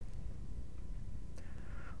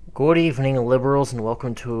Good evening, liberals, and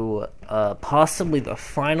welcome to possibly the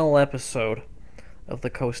final episode of the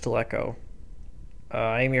Coastal Echo.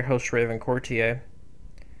 I am your host, Raven Courtier,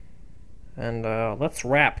 and let's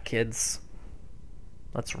rap, kids.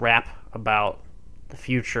 Let's rap about the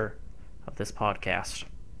future of this podcast.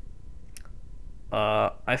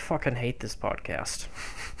 I fucking hate this podcast.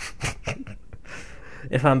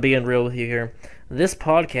 If I'm being real with you here, this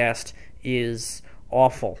podcast is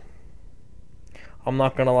awful. I'm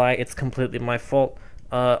not gonna lie, it's completely my fault.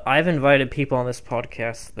 I've invited people on this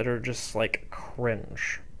podcast that are just, like,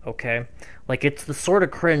 cringe, okay? Like, it's the sort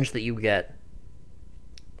of cringe that you get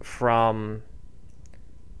from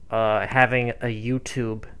having a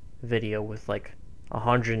YouTube video with, like,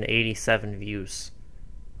 187 views,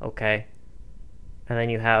 okay? And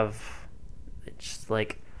then you have just,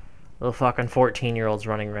 like, little fucking 14-year-olds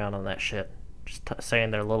running around on that shit. Just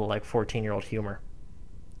saying their little, like, 14-year-old humor,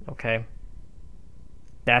 okay?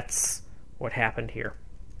 That's what happened here.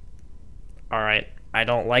 Alright, I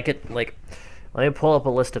don't like it. Like, let me pull up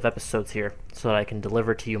a list of episodes here so that I can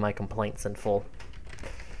deliver to you my complaints in full.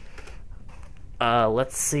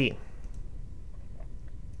 Let's see.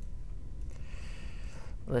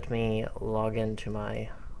 Let me log into my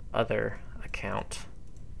other account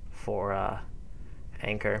for,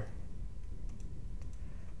 Anchor.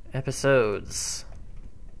 Episodes.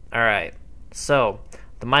 Alright, so,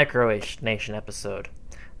 the Micronation episode.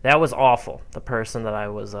 That was awful. The person that I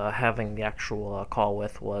was having the actual call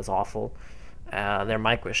with was awful. Their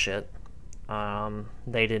mic was shit.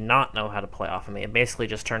 They did not know how to play off of me. It basically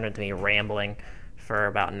just turned into me rambling for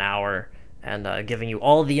about an hour and giving you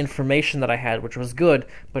all the information that I had, which was good,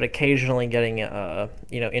 but occasionally getting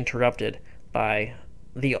interrupted by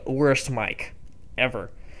the worst mic ever.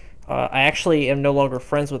 I actually am no longer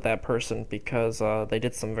friends with that person because they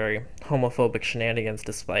did some very homophobic shenanigans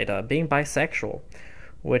despite being bisexual,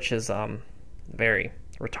 which is very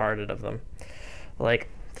retarded of them. Like,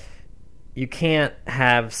 you can't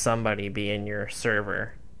have somebody be in your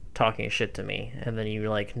server talking shit to me and then you,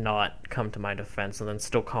 like, not come to my defense and then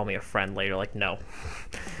still call me a friend later. Like, no.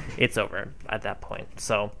 It's over at that point.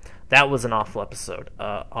 So that was an awful episode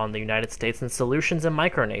on the United States and solutions in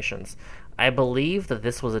micronations. I believe that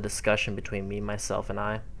this was a discussion between me, myself, and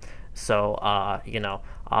I. So,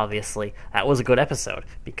 obviously that was a good episode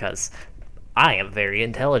because I am very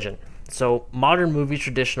intelligent. So, modern movie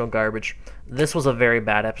traditional garbage. This was a very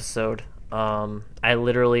bad episode. I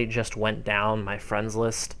literally just went down my friends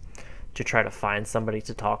list to try to find somebody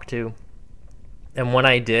to talk to. And when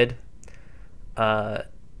I did,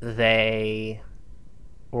 they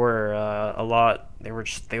were a lot. They were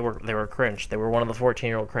cringe. They were one of the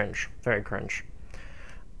 14-year-old cringe. Very cringe.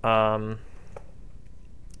 Like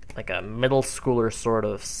a middle schooler sort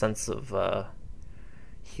of sense of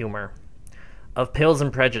humor. Of Pills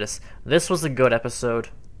and Prejudice. This was a good episode,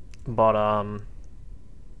 but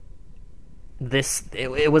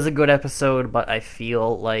it was a good episode, but I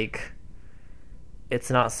feel like it's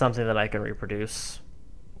not something that I can reproduce,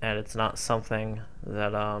 and it's not something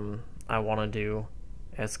that I want to do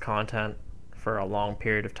as content for a long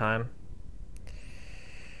period of time.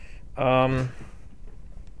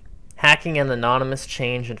 Hacking and Anonymous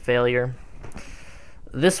Change and Failure.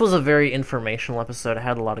 This was a very informational episode. It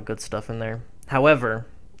had a lot of good stuff in there. However,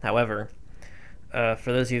 for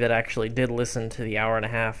those of you that actually did listen to the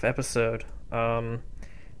hour-and-a-half episode, one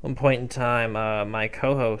point in time, my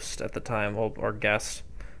co-host at the time, or guest,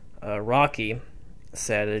 Rocky,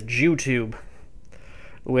 said YouTube,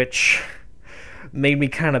 which made me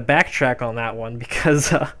kind of backtrack on that one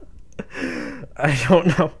because I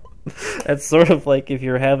don't know. It's sort of like if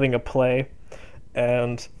you're having a play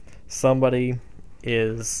and somebody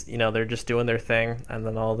is, they're just doing their thing, and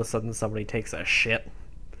then all of a sudden somebody takes a shit,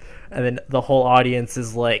 and then the whole audience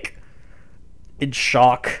is, like, in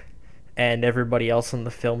shock, and everybody else in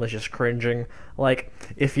the film is just cringing. Like,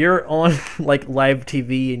 if you're on, like, live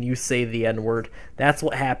TV and you say the N-word, that's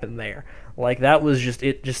what happened there. Like, that was just,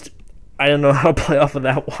 I don't know how to play off of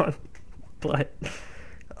that one. But,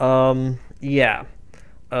 yeah.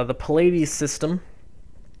 The Pallades system.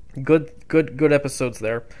 Good episodes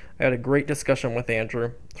there. I had a great discussion with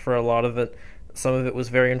Andrew for a lot of it. Some of it was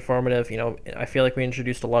very informative. I feel like we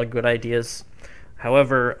introduced a lot of good ideas.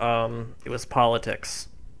 However, it was politics.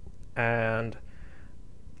 And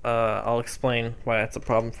I'll explain why that's a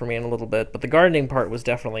problem for me in a little bit. But the gardening part was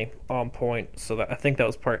definitely on point. So I think that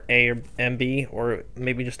was part A or MB, or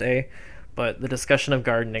maybe just A. But the discussion of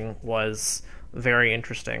gardening was very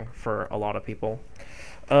interesting for a lot of people.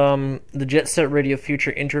 The Jet Set Radio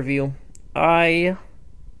Future interview. I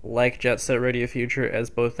like Jet Set Radio Future as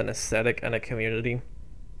both an aesthetic and a community.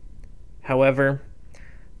 However,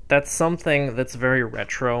 that's something that's very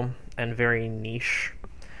retro and very niche.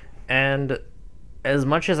 And as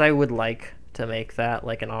much as I would like to make that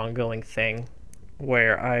like an ongoing thing,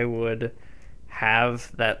 where I would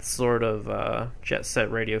have that sort of Jet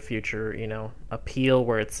Set Radio Future, appeal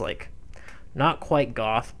where it's like not quite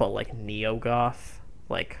goth, but like neo goth.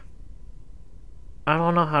 Like, I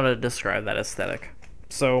don't know how to describe that aesthetic.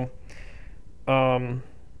 So,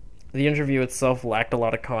 the interview itself lacked a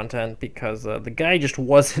lot of content because the guy just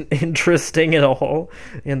wasn't interesting at all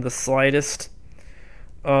in the slightest.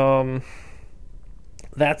 That's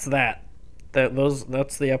that.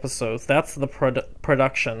 That's the episodes. That's the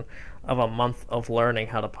production of a month of learning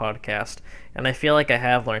how to podcast. And I feel like I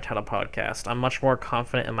have learned how to podcast. I'm much more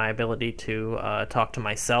confident in my ability to talk to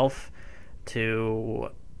myself, to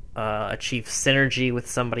achieve synergy with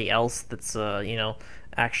somebody else that's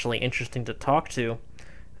actually interesting to talk to.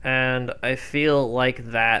 And I feel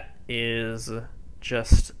like that is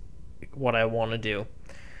just what I want to do.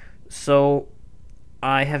 So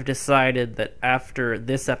I have decided that after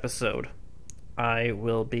this episode, I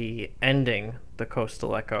will be ending the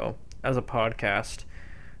Coastal Echo as a podcast,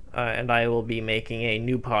 and I will be making a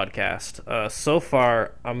new podcast. So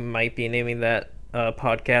far, I might be naming that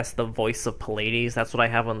podcast The Voice of Pallades. That's what I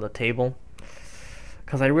have on the table,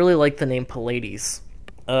 because I really like the name Pallades.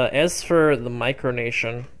 As for the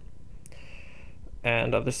Micronation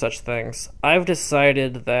and other such things, I've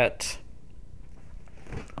decided that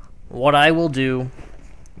what I will do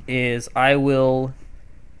is I will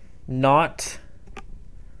not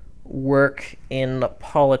work in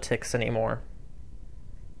politics anymore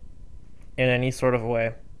in any sort of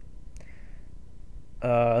way,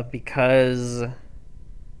 because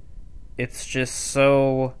it's just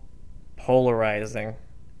so polarizing.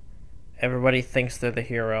 Everybody thinks they're the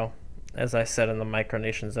hero, as I said in the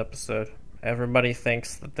Micronations episode. Everybody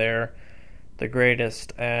thinks that they're the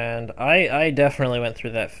greatest, and I definitely went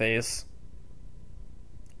through that phase.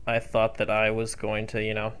 I thought that I was going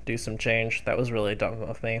to, do some change. That was really dumb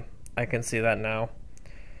of me. I can see that now.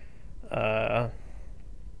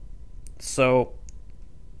 So,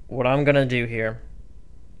 what I'm going to do here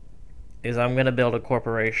is I'm going to build a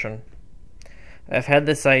corporation. I've had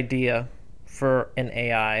this idea for an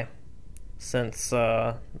AI since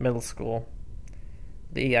middle school.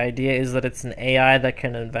 The idea is that it's an AI that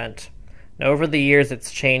can invent. Now, over the years,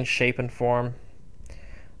 it's changed shape and form.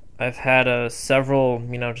 I've had several,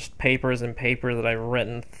 just papers and papers that I've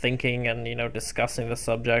written thinking and, discussing the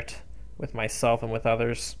subject with myself and with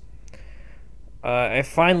others. I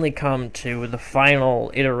finally come to the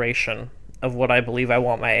final iteration of what I believe I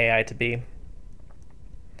want my AI to be.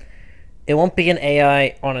 It won't be an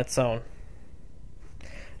AI on its own.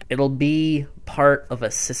 It'll be part of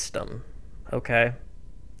a system, okay?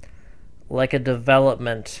 Like a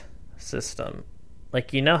development system.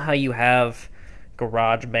 Like, how you have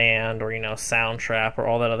GarageBand or, Soundtrap or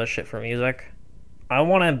all that other shit for music? I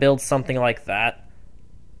want to build something like that.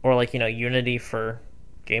 Or like, Unity for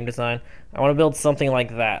game design. I want to build something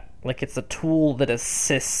like that. Like it's a tool that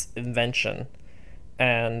assists invention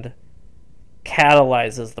and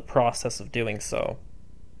catalyzes the process of doing so.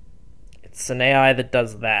 It's an AI that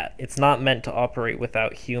does that. It's not meant to operate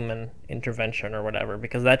without human intervention or whatever,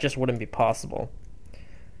 because that just wouldn't be possible.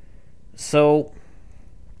 So,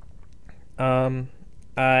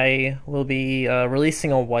 I will be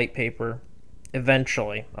releasing a white paper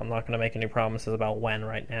eventually. I'm not going to make any promises about when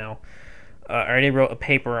right now. I already wrote a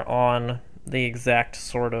paper on the exact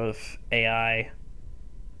sort of AI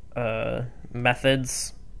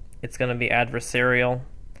methods. It's going to be adversarial,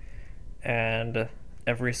 and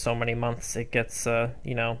every so many months it gets,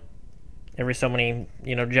 every so many,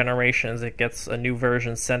 generations it gets a new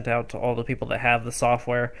version sent out to all the people that have the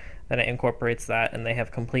software. Then it incorporates that, and they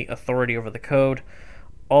have complete authority over the code.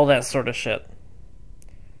 All that sort of shit.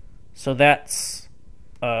 So that's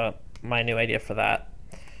my new idea for that.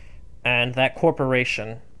 And that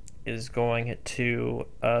corporation is going to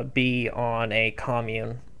be on a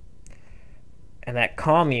commune. And that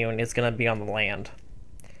commune is going to be on the land.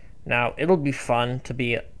 Now, it'll be fun to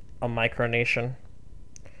be a micronation.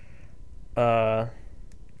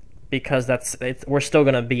 Because we're still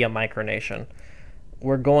going to be a micronation.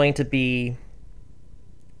 We're going to be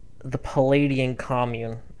the Palladian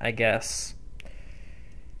commune, I guess.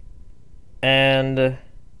 And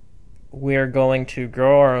we're going to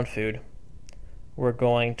grow our own food. We're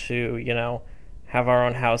going to, have our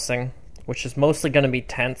own housing, which is mostly going to be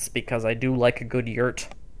tents because I do like a good yurt.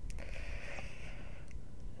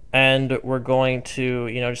 And we're going to,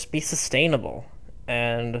 just be sustainable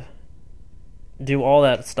and do all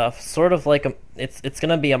that stuff. Sort of like it's going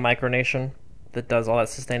to be a micronation, that does all that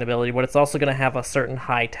sustainability, but it's also going to have a certain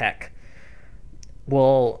high tech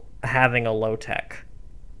while having a low tech.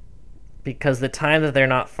 Because the time that they're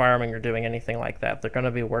not farming or doing anything like that, they're going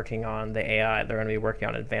to be working on the AI. They're going to be working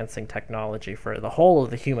on advancing technology for the whole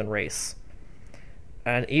of the human race.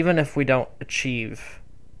 And even if we don't achieve,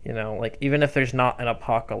 like even if there's not an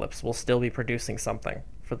apocalypse, we'll still be producing something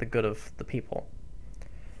for the good of the people.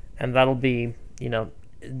 And that'll be,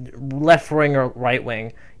 left wing or right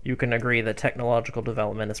wing, you can agree that technological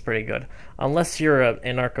development is pretty good. Unless you're an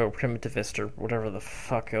anarcho-primitivist or whatever the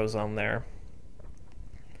fuck goes on there.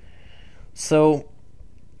 So,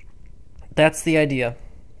 that's the idea,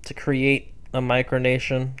 to create a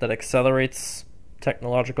micronation that accelerates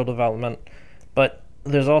technological development. But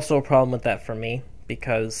there's also a problem with that for me,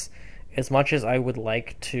 because as much as I would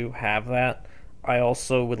like to have that, I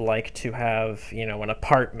also would like to have, an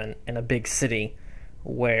apartment in a big city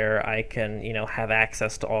where I can, have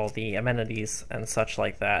access to all the amenities and such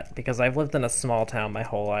like that. Because I've lived in a small town my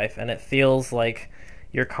whole life, and it feels like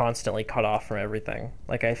you're constantly cut off from everything.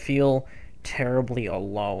 Like, I feel terribly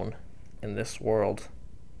alone in this world,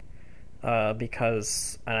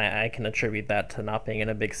 because I can attribute that to not being in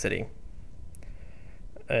a big city.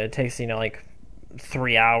 It takes, like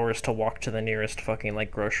 3 hours to walk to the nearest fucking, like,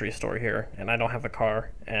 grocery store here, and I don't have a car,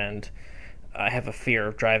 and I have a fear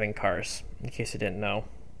of driving cars, in case you didn't know.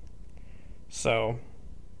 So,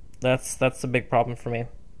 that's a big problem for me.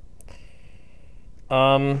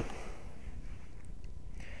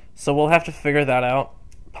 So we'll have to figure that out.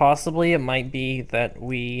 Possibly it might be that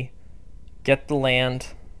we get the land,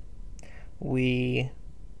 we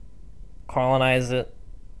colonize it,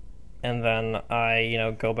 and then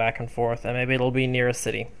I, go back and forth, and maybe it'll be near a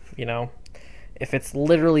city, If it's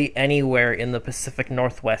literally anywhere in the Pacific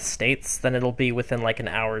Northwest states, then it'll be within like an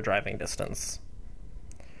hour driving distance.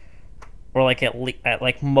 Or like at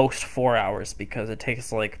like most 4 hours, because it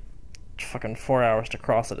takes like fucking 4 hours to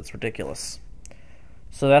cross it. It's ridiculous.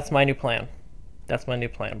 So that's my new plan. That's my new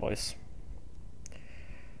plan, boys.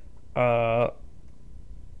 Yep.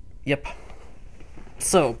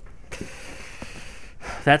 So,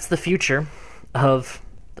 that's the future of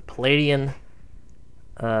the Palladian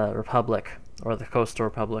Republic, or the Coastal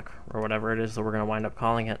Republic, or whatever it is that we're going to wind up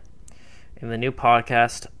calling it. In the new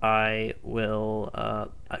podcast, I will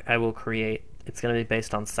create, it's going to be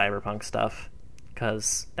based on cyberpunk stuff,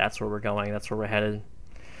 because that's where we're going, that's where we're headed.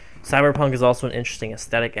 Cyberpunk is also an interesting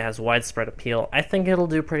aesthetic. It has widespread appeal. I think it'll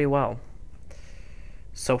do pretty well.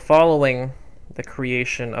 So following the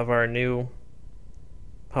creation of our new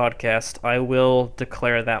podcast, I will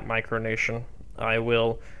declare that micronation. I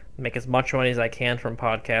will make as much money as I can from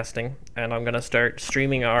podcasting, and I'm going to start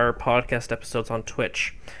streaming our podcast episodes on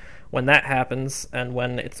Twitch. When that happens, and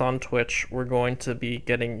when it's on Twitch, we're going to be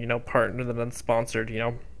getting, partnered and then sponsored,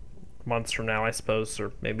 months from now, I suppose,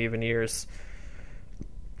 or maybe even years.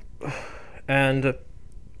 And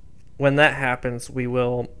when that happens, we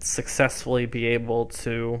will successfully be able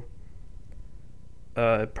to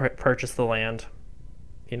purchase the land,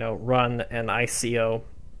 run an ICO,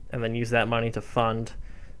 and then use that money to fund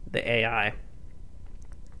the AI.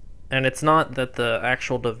 And it's not that the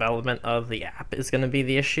actual development of the app is going to be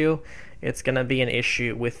the issue. It's going to be an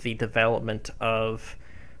issue with the development of,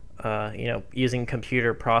 using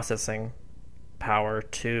computer processing power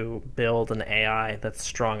to build an AI that's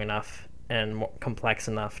strong enough and complex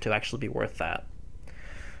enough to actually be worth that.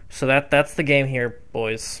 So that's the game here,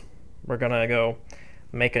 boys. We're going to go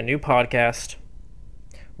make a new podcast.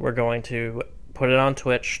 We're going to put it on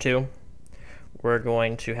Twitch, too. We're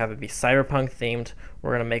going to have it be cyberpunk themed. We're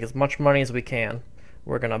going to make as much money as we can.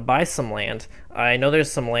 We're going to buy some land. I know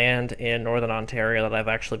there's some land in Northern Ontario that I've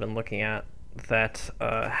actually been looking at that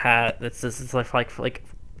it's like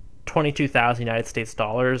 22,000 United States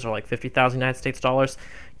dollars, or like 50,000 United States dollars.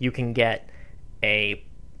 You can get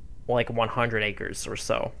like 100 acres or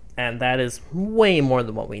so, and that is way more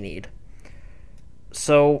than what we need.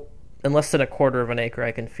 So in less than a quarter of an acre,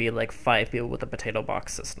 I can feed like 5 people with a potato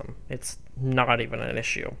box system. It's not even an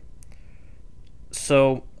issue.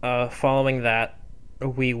 So, following that,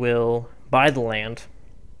 we will buy the land.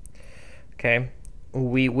 Okay,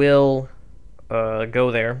 we will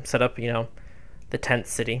go there, set up, the tent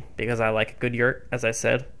city, because I like a good yurt, as I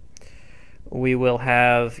said. We will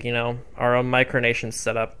have, our own micronation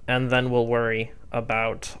set up, and then we'll worry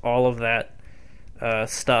about all of that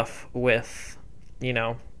stuff with,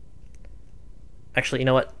 Actually, you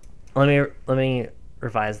know what? Let me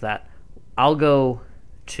revise that. I'll go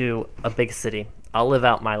to a big city. I'll live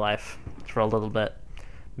out my life for a little bit,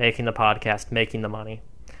 making the podcast, making the money,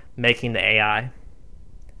 making the AI,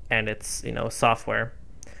 and its software.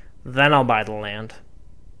 Then I'll buy the land,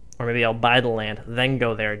 Or maybe I'll buy the land, then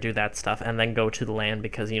go there, do that stuff, and then go to the land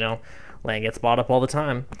because, land gets bought up all the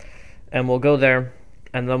time. And we'll go there,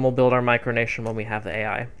 and then we'll build our micronation when we have the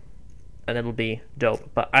AI. And it'll be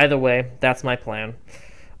dope. But either way, that's my plan.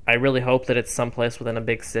 I really hope that it's someplace within a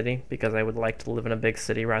big city, because I would like to live in a big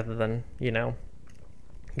city rather than,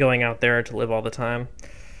 going out there to live all the time.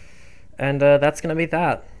 And that's going to be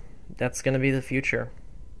that. That's going to be the future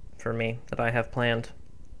for me that I have planned.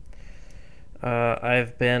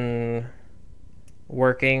 I've been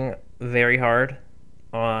working very hard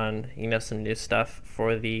on, some new stuff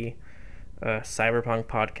for the Cyberpunk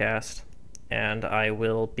podcast, and I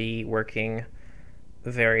will be working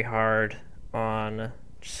very hard on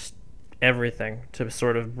just everything to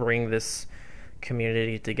sort of bring this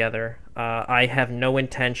community together. I have no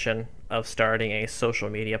intention of starting a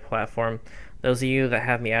social media platform. Those of you that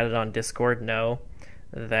have me added on Discord know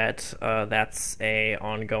that that's a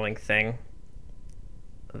ongoing thing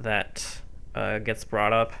that gets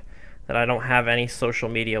brought up, that I don't have any social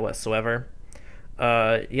media whatsoever.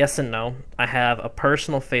 Yes and no. I have a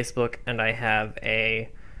personal Facebook and I have a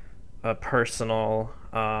personal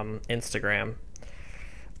Instagram.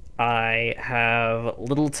 I have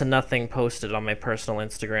little to nothing posted on my personal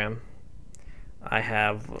Instagram. I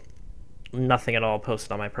have nothing at all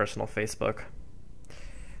posted on my personal Facebook.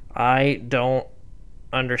 I don't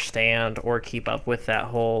understand or keep up with that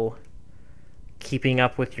whole keeping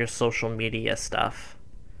up with your social media stuff.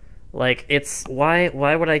 Like, it's why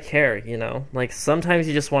would I care, Like, sometimes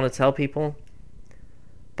you just want to tell people,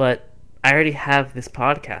 but I already have this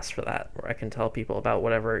podcast for that, where I can tell people about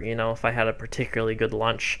whatever, if I had a particularly good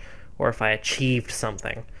lunch or if I achieved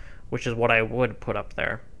something, which is what I would put up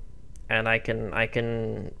there. And I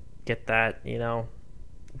can get that,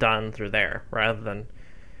 done through there rather than,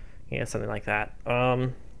 something like that.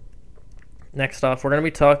 Next off, we're going to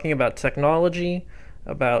be talking about technology,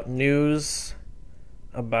 about news,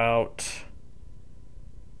 about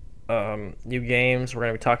new games. We're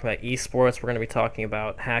going to be talking about esports. We're going to be talking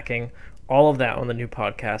about hacking. All of that on the new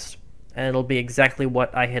podcast. And it'll be exactly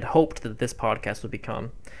what I had hoped that this podcast would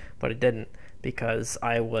become. But it didn't, because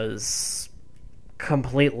I was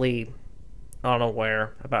completely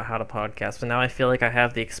unaware about how to podcast. But now I feel like I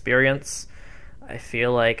have the experience. I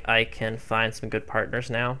feel like I can find some good partners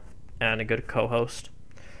now and a good co-host.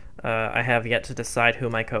 I have yet to decide who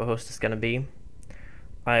my co-host is going to be.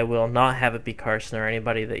 I will not have it be Carson or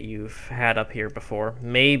anybody that you've had up here before.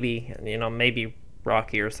 Maybe, maybe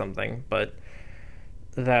Rocky or something, but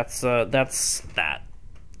that's that.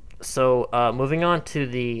 So, moving on to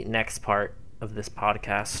the next part of this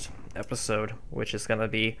podcast episode, which is going to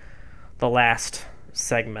be the last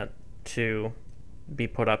segment to be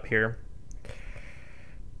put up here.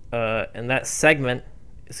 And that segment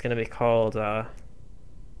is going to be called,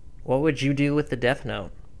 What Would You Do with the Death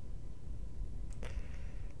Note?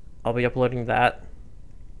 I'll be uploading that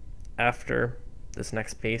after this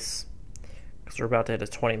next piece, because we're about to hit a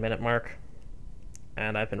 20-minute mark,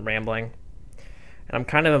 and I've been rambling. And I'm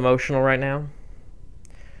kind of emotional right now,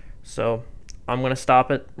 so I'm going to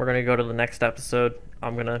stop it. We're going to go to the next episode.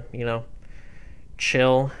 I'm going to,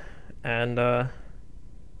 chill, and,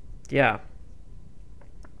 yeah.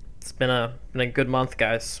 It's been a good month,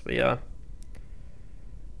 guys. But yeah,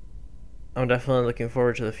 I'm definitely looking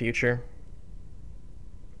forward to the future.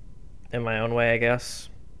 In my own way, I guess.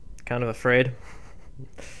 Kind of afraid.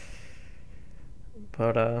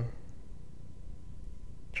 But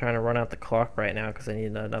trying to run out the clock right now because I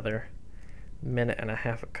need another minute and a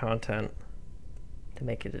half of content to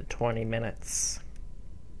make it to 20 minutes.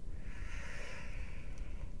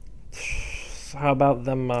 So how about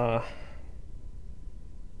them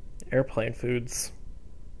airplane foods?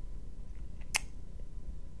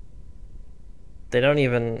 They don't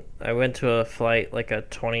even... I went to a flight, like a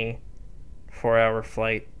 24-hour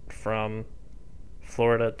flight from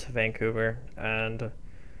Florida to Vancouver, and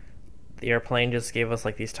the airplane just gave us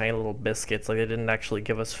like these tiny little biscuits. Like, they didn't actually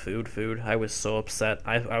give us food. I was so upset.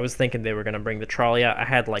 I was thinking they were going to bring the trolley out. I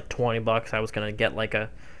had like $20. I was going to get like a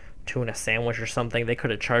tuna sandwich or something. They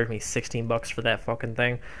could have charged me $16 for that fucking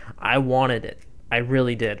thing. I wanted it. I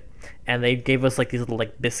really did. And they gave us like these little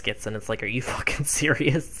like biscuits, and it's like, are you fucking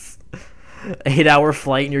serious? 8-hour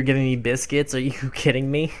flight and you're giving me biscuits? Are you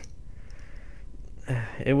kidding me?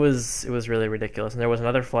 It was really ridiculous. And there was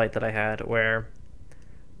another flight that I had where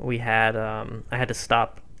we had I had to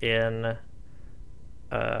stop in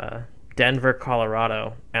Denver,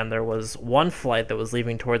 Colorado, and there was one flight that was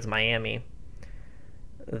leaving towards Miami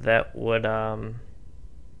that would I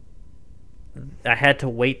had to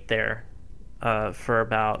wait there for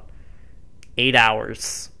about 8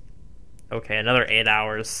 hours Okay, another 8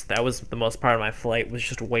 hours. That was the most part of my flight, was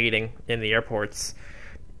just waiting in the airports.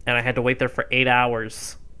 And I had to wait there for 8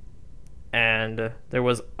 hours. And there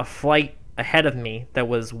was a flight ahead of me that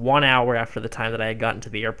was 1 hour after the time that I had gotten to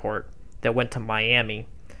the airport that went to Miami.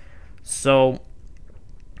 So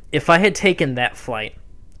if I had taken that flight,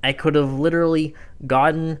 I could have literally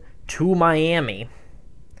gotten to Miami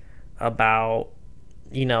about,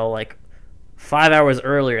 like 5 hours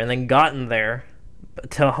earlier, and then gotten there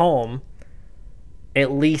to home at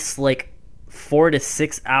least like 4 to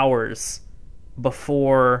 6 hours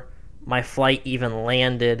before my flight even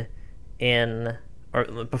landed in, or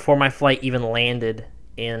before my flight even landed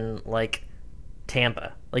in like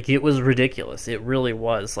Tampa. Like, it was ridiculous. It really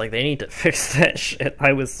was. Like, they need to fix that shit.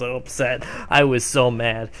 I was so upset. I was so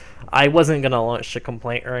mad. I wasn't gonna launch a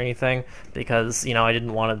complaint or anything because, I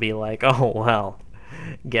didn't want to be like, oh, well,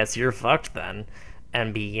 guess you're fucked then,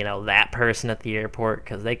 and be, that person at the airport,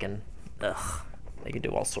 because they can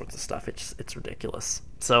do all sorts of stuff. It's ridiculous.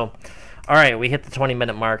 So, alright, we hit the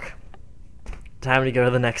 20-minute mark. Time to go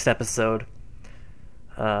to the next episode.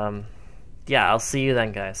 Yeah, I'll see you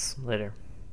then, guys. Later.